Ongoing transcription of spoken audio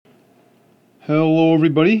Hello,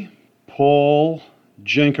 everybody. Paul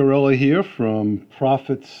Jancarella here from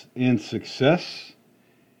Profits and Success.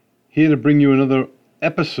 Here to bring you another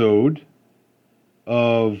episode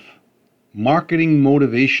of Marketing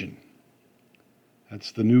Motivation.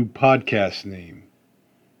 That's the new podcast name.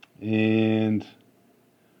 And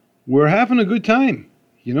we're having a good time.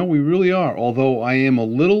 You know, we really are. Although I am a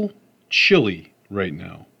little chilly right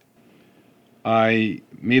now. I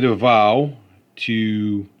made a vow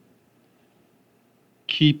to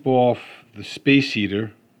keep off the space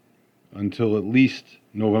heater until at least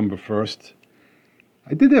November 1st.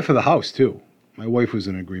 I did that for the house too. My wife was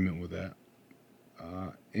in agreement with that.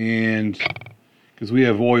 And because we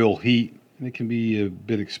have oil heat, and it can be a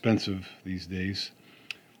bit expensive these days.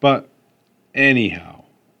 But anyhow,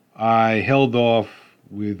 I held off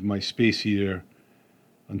with my space heater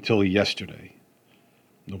until yesterday,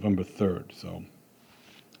 November 3rd. So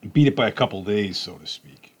beat it by a couple days, so to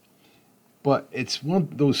speak. But it's one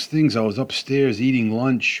of those things. I was upstairs eating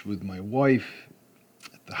lunch with my wife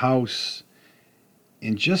at the house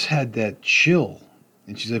and just had that chill.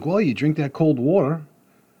 And she's like, well, you drink that cold water.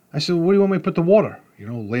 I said, well, where do you want me to put the water? You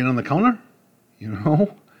know, lay it on the counter? You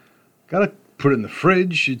know, got to put it in the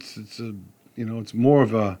fridge. It's more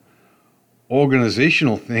of a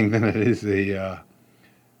organizational thing than it is a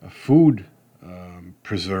food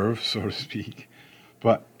preserve, so to speak.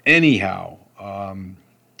 But anyhow,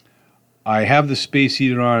 I have the space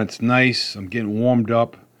heater on. It's nice. I'm getting warmed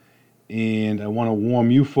up. And I want to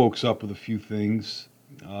warm you folks up with a few things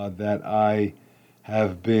that I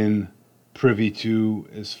have been privy to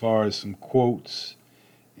as far as some quotes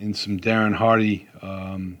and some Darren Hardy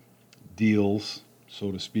deals,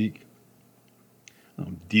 so to speak.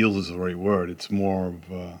 Deals is the right word. It's more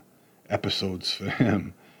of episodes for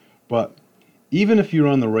him. But even if you're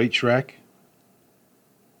on the right track,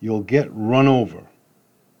 you'll get run over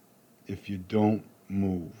if you don't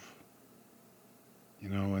move. You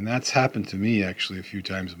know, and that's happened to me actually a few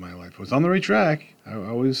times in my life. I was on the right track. I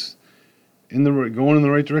was going in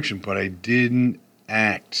the right direction, but I didn't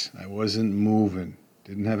act. I wasn't moving.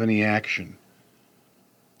 Didn't have any action.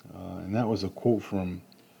 And that was a quote from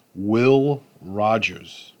Will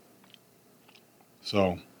Rogers.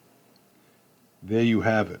 So there you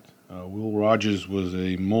have it. Will Rogers was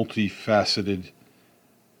a multifaceted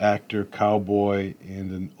actor, cowboy, and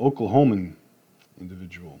an Oklahoman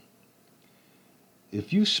individual.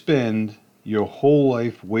 If you spend your whole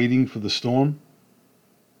life waiting for the storm,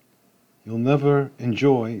 you'll never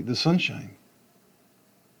enjoy the sunshine.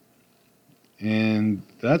 And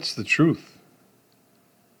that's the truth.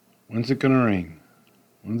 When's it going to rain?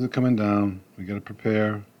 When's it coming down? We got to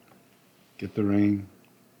prepare, get the rain,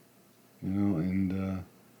 and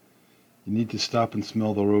you need to stop and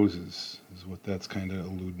smell the roses, is what that's kind of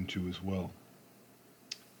alluding to as well.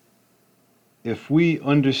 If we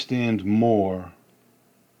understand more,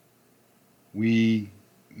 we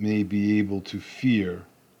may be able to fear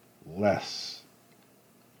less.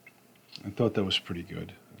 I thought that was pretty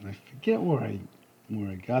good. And I forget where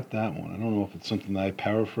I got that one. I don't know if it's something that I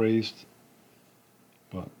paraphrased,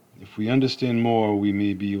 but if we understand more, we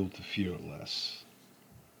may be able to fear less.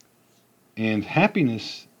 And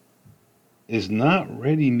happiness is not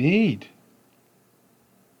ready-made.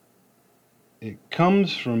 It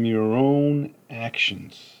comes from your own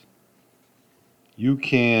actions. You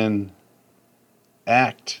can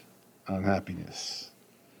act on happiness.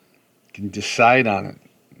 You can decide on it.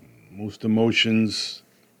 Most emotions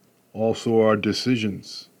also are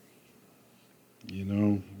decisions. You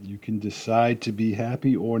know, you can decide to be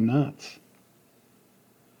happy or not.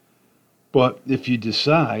 But if you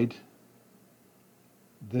decide,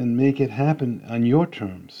 then make it happen on your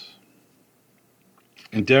terms.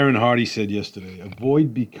 And Darren Hardy said yesterday,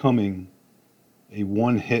 avoid becoming a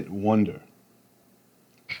one-hit wonder.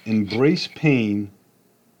 Embrace pain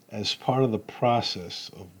as part of the process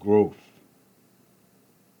of growth.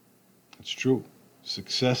 It's true.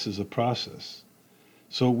 Success is a process.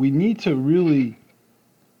 So we need to really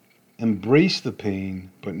embrace the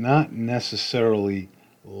pain, but not necessarily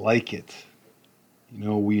like it. You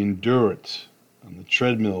know, we endure it on the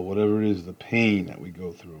treadmill, whatever it is, the pain that we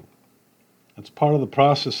go through. That's part of the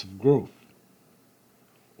process of growth.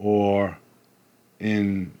 Or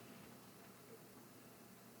in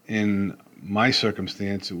my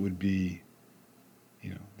circumstance, it would be,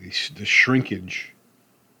 the shrinkage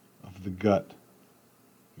of the gut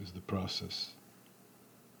is the process.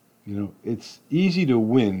 It's easy to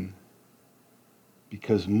win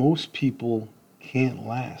because most people can't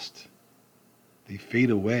last. They fade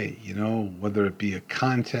away, whether it be a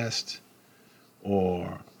contest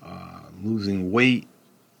or losing weight,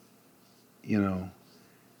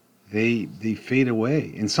 they fade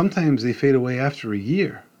away, and sometimes they fade away after a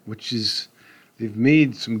year, which is they've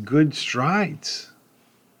made some good strides.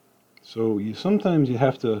 So sometimes you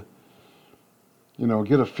have to,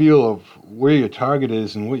 get a feel of where your target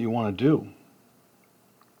is and what you want to do.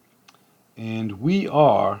 And we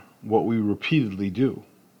are what we repeatedly do.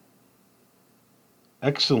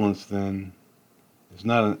 Excellence, then, is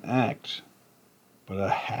not an act, but a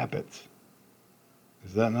habit.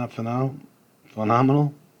 Is that not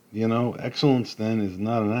phenomenal? Excellence, then, is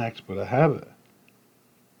not an act, but a habit.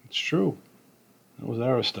 It's true. That was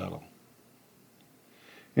Aristotle.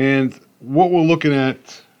 And what we're looking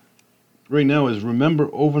at right now is, remember,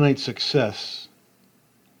 overnight success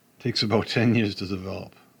takes about 10 years to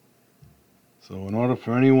develop. So in order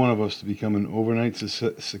for any one of us to become an overnight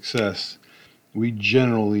success, we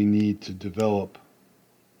generally need to develop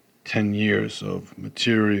 10 years of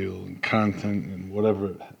material and content and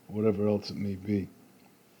whatever else it may be.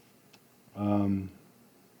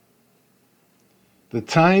 The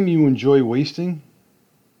time you enjoy wasting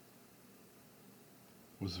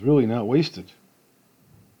was really not wasted.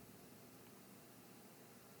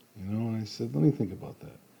 And I said, let me think about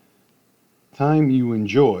that. Time you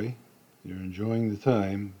enjoy, you're enjoying the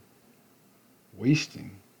time,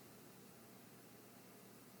 wasting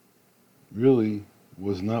really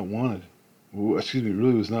was not wanted.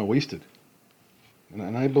 Really was not wasted.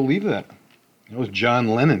 And I believe that. That was John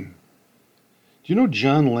Lennon. Do you know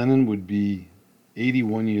John Lennon would be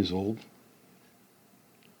 81 years old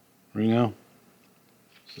right now?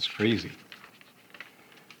 This is crazy.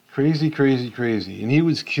 Crazy, crazy, crazy. And he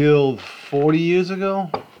was killed 40 years ago?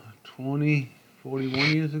 41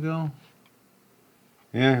 years ago?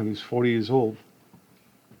 Yeah, he was 40 years old.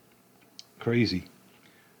 Crazy.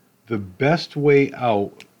 The best way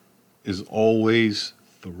out is always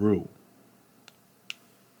through.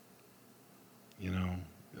 You're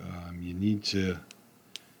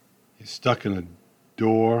stuck in a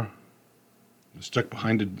door, you're stuck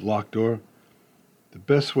behind a locked door. The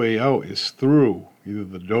best way out is through, either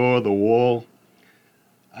the door, the wall.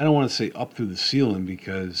 I don't want to say up through the ceiling,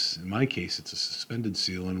 because in my case it's a suspended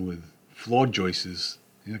ceiling with floor joists.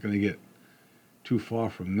 You're not going to get too far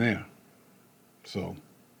from there. So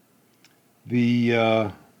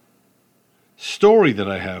the story that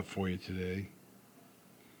I have for you today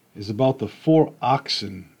is about the 4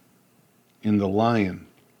 oxen and the lion.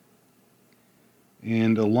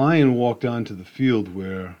 And a lion walked onto the field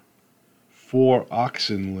where 4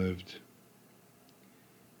 oxen lived.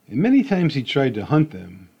 And many times he tried to hunt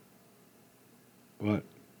them, but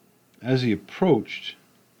as he approached,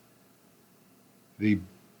 they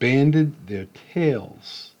banded their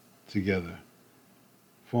tails together,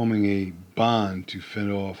 forming a bond to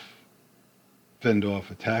fend off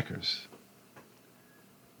attackers.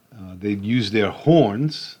 They'd use their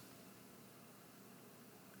horns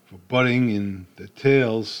for butting and the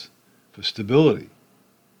tails for stability.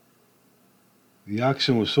 The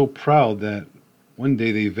oxen were so proud that one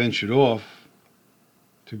day they ventured off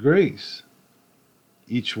to graze,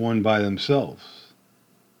 each one by themselves.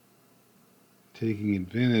 Taking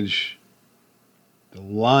advantage, the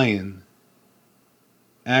lion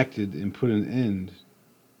acted and put an end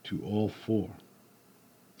to all 4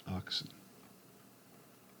 oxen.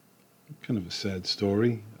 Kind of a sad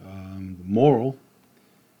story. The moral: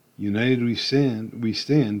 united we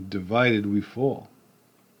stand, divided we fall.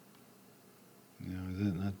 Is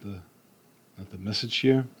that not the message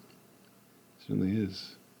here? It certainly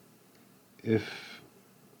is. If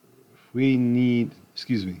we need,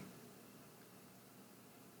 the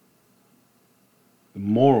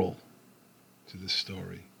moral to this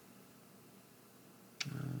story.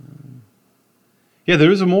 Yeah,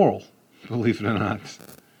 there is a moral, believe it or not.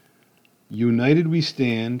 United we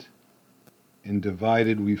stand, and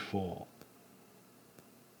divided we fall.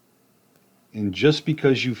 And just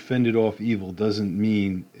because you fended off evil doesn't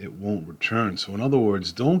mean it won't return. So in other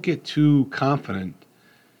words, don't get too confident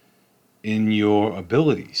in your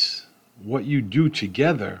abilities. What you do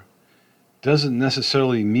together doesn't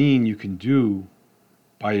necessarily mean you can do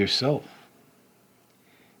by yourself.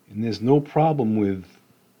 And there's no problem with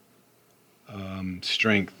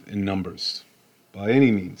strength in numbers by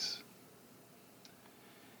any means.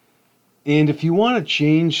 And if you want to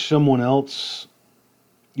change someone else,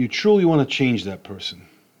 you truly want to change that person.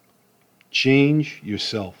 Change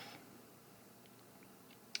yourself.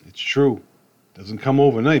 It's true. It doesn't come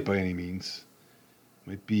overnight by any means. It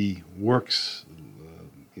might be works,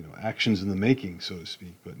 actions in the making, so to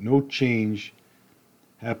speak. But no change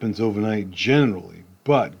happens overnight generally,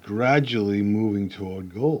 but gradually moving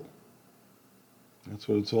toward goal. That's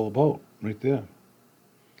what it's all about, right there.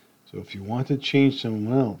 So if you want to change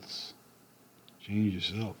someone else, Change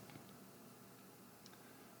yourself.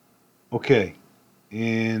 Okay,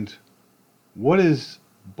 and what is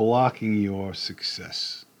blocking your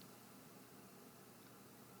success?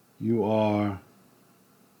 You are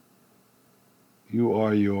you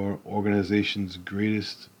are your organization's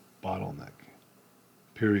greatest bottleneck.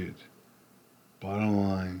 Period. Bottom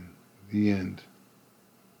line. The end.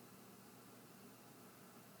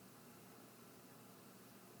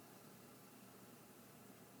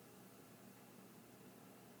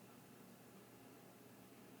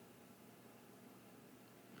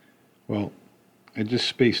 Well, I just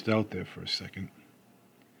spaced out there for a second,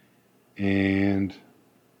 and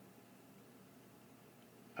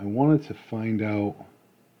I wanted to find out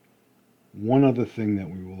one other thing that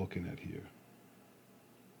we were looking at here.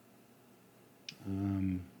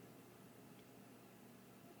 Um,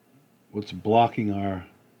 what's blocking our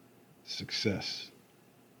success?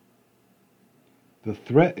 The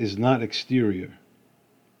threat is not exterior.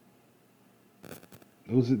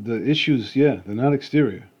 Those are the issues, yeah, they're not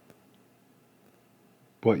exterior.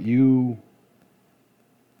 But you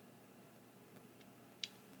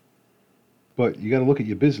got to look at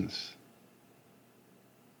your business.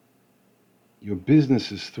 Your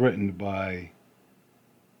business is threatened by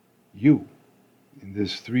you. And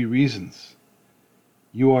there's three reasons.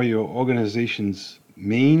 You are your organization's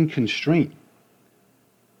main constraint.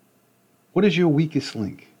 What is your weakest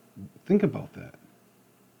link? Think about that.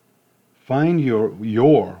 Find your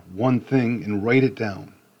one thing and write it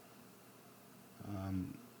down.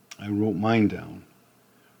 I wrote mine down.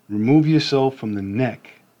 Remove yourself from the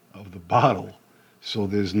neck of the bottle so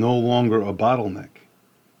there's no longer a bottleneck.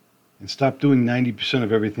 And stop doing 90%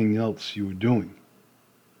 of everything else you were doing.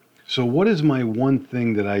 So what is my one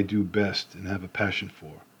thing that I do best and have a passion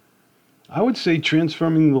for? I would say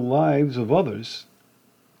transforming the lives of others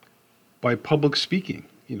by public speaking.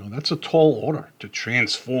 That's a tall order to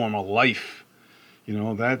transform a life.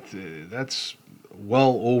 That's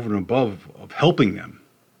well over and above of helping them.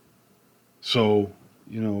 So,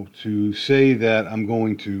 to say that I'm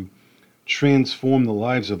going to transform the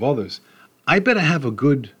lives of others, I better have a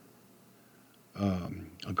good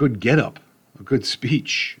get up, a good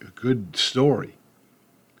speech, a good story.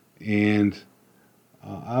 And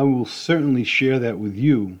I will certainly share that with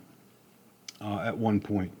you at one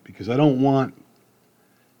point, because I don't want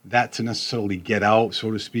that to necessarily get out, so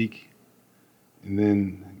to speak, and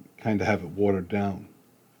then kind of have it watered down.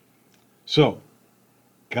 So,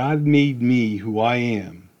 God made me who I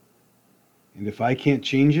am, and if I can't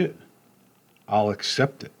change it, I'll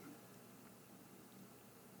accept it.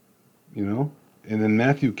 And then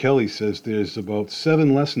Matthew Kelly says there's about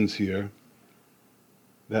 7 lessons here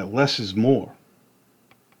that less is more.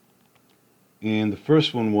 And the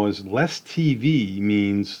first one was less TV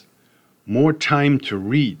means more time to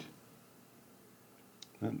read.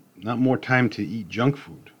 Not more time to eat junk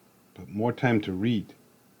food, but more time to read.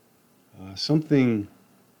 Something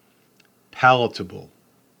palatable,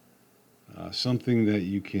 something that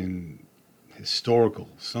you can, historical,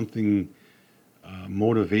 something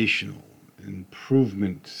motivational,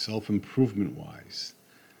 improvement, self-improvement wise,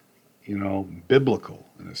 biblical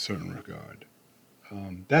in a certain regard.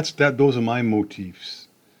 Those are my motifs.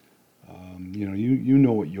 You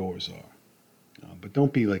know what yours are, but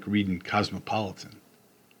don't be like reading Cosmopolitan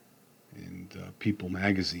and People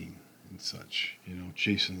magazine and such.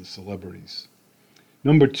 Chasing the celebrities.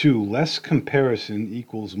 Number 2, less comparison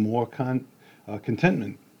equals more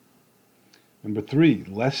contentment. Number 3,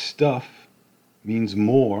 less stuff means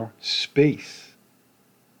more space.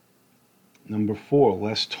 Number 4,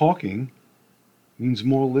 less talking means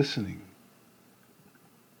more listening.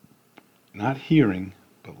 Not hearing,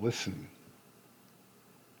 but listening.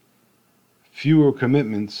 Fewer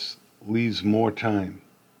commitments leaves more time.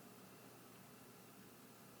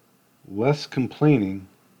 Less complaining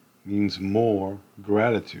means more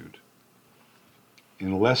gratitude.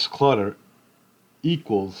 And less clutter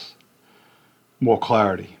equals more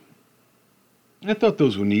clarity. I thought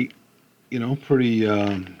those were neat, pretty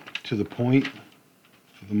to the point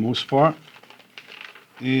for the most part.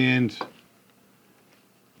 And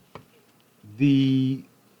the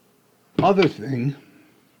other thing,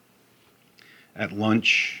 at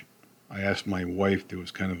lunch, I asked my wife, there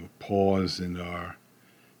was kind of a pause in our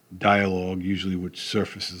dialogue, usually which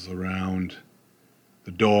surfaces around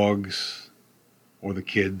the dogs or the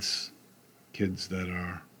kids that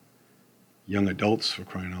are young adults, for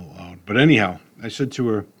crying out loud. But anyhow, I said to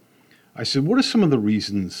her, what are some of the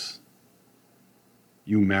reasons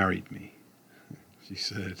you married me? She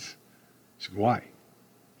said, why?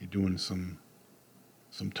 You doing some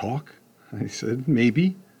talk? I said,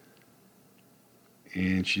 maybe.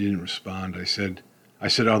 and she didn't respond. I said,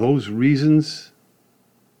 are those reasons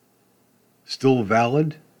still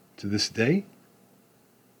valid to this day?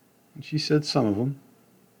 And she said some of them.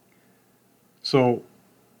 So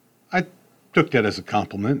I took that as a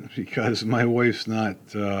compliment because my wife's not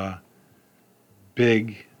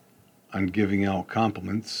big on giving out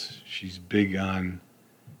compliments. She's big on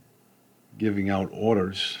giving out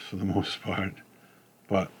orders for the most part,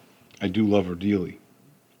 but I do love her dearly.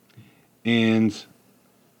 And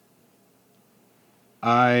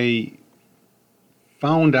I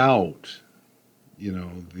found out,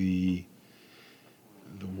 the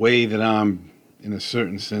way that I'm, in a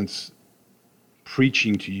certain sense,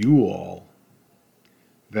 preaching to you all,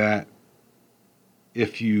 that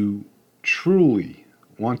if you truly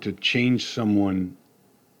want to change someone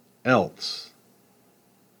else,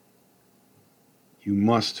 you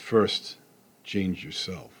must first change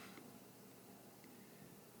yourself.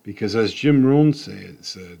 Because as Jim Rohn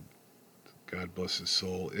said, God bless his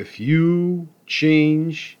soul, if you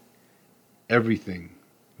change, everything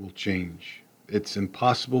will change. It's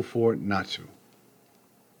impossible for it not to.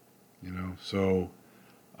 So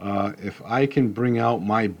if I can bring out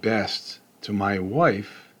my best to my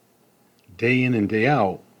wife day in and day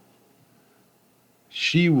out,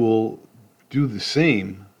 she will do the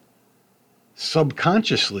same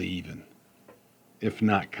subconsciously even, if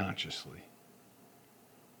not consciously.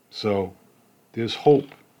 So there's hope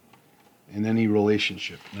in any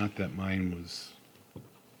relationship. Not that mine was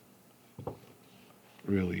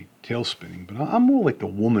really tail spinning, but I'm more like the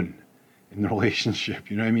woman in the relationship.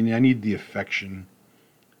 You know what I mean? I need the affection.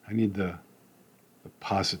 I need the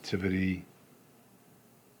positivity,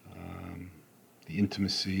 the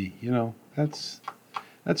intimacy.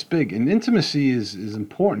 That's big. And intimacy is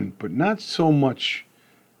important, but not so much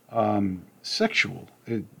sexual.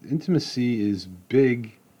 Intimacy is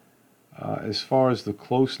big as far as the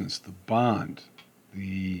closeness, the bond,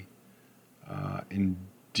 the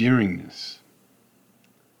endearingness.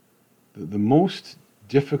 The most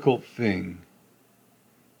difficult thing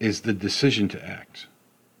is the decision to act.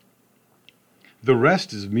 The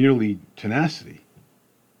rest is merely tenacity.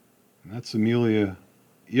 And that's Amelia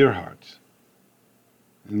Earhart.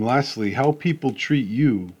 And lastly, how people treat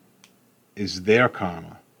you is their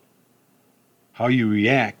karma. How you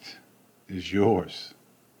react is yours.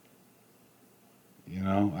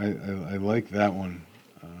 I like that one.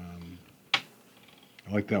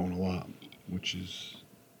 I like that one a lot, which is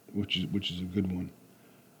a good one.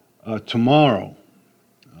 Tomorrow,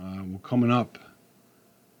 we're coming up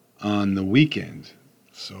on the weekend.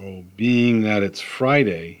 So being that it's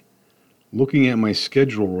Friday, looking at my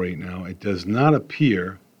schedule right now, it does not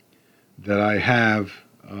appear that I have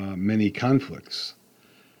many conflicts.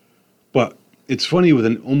 But it's funny,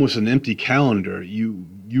 with almost an empty calendar,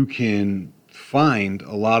 you can find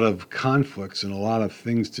a lot of conflicts and a lot of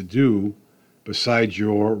things to do besides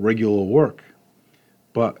your regular work.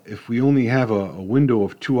 But if we only have a window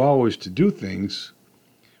of 2 hours to do things,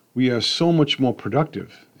 we are so much more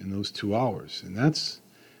productive in those 2 hours. And that's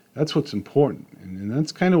what's important. And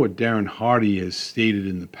that's kind of what Darren Hardy has stated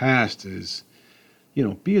in the past is,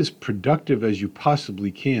 be as productive as you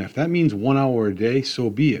possibly can. If that means 1 hour a day, so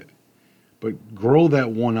be it. But grow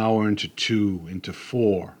that 1 hour into 2, into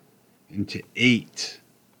 4, into 8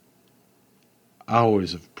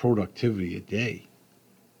 hours of productivity a day.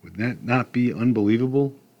 Would that not be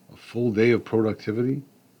unbelievable? A full day of productivity?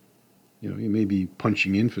 You may be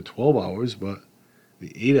punching in for 12 hours, but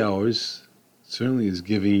the 8 hours certainly is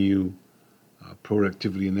giving you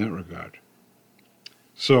productivity in that regard.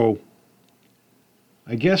 So,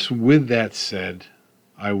 I guess with that said,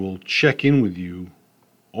 I will check in with you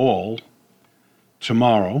all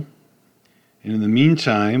tomorrow. And in the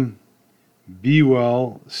meantime, be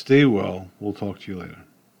well, stay well. We'll talk to you later.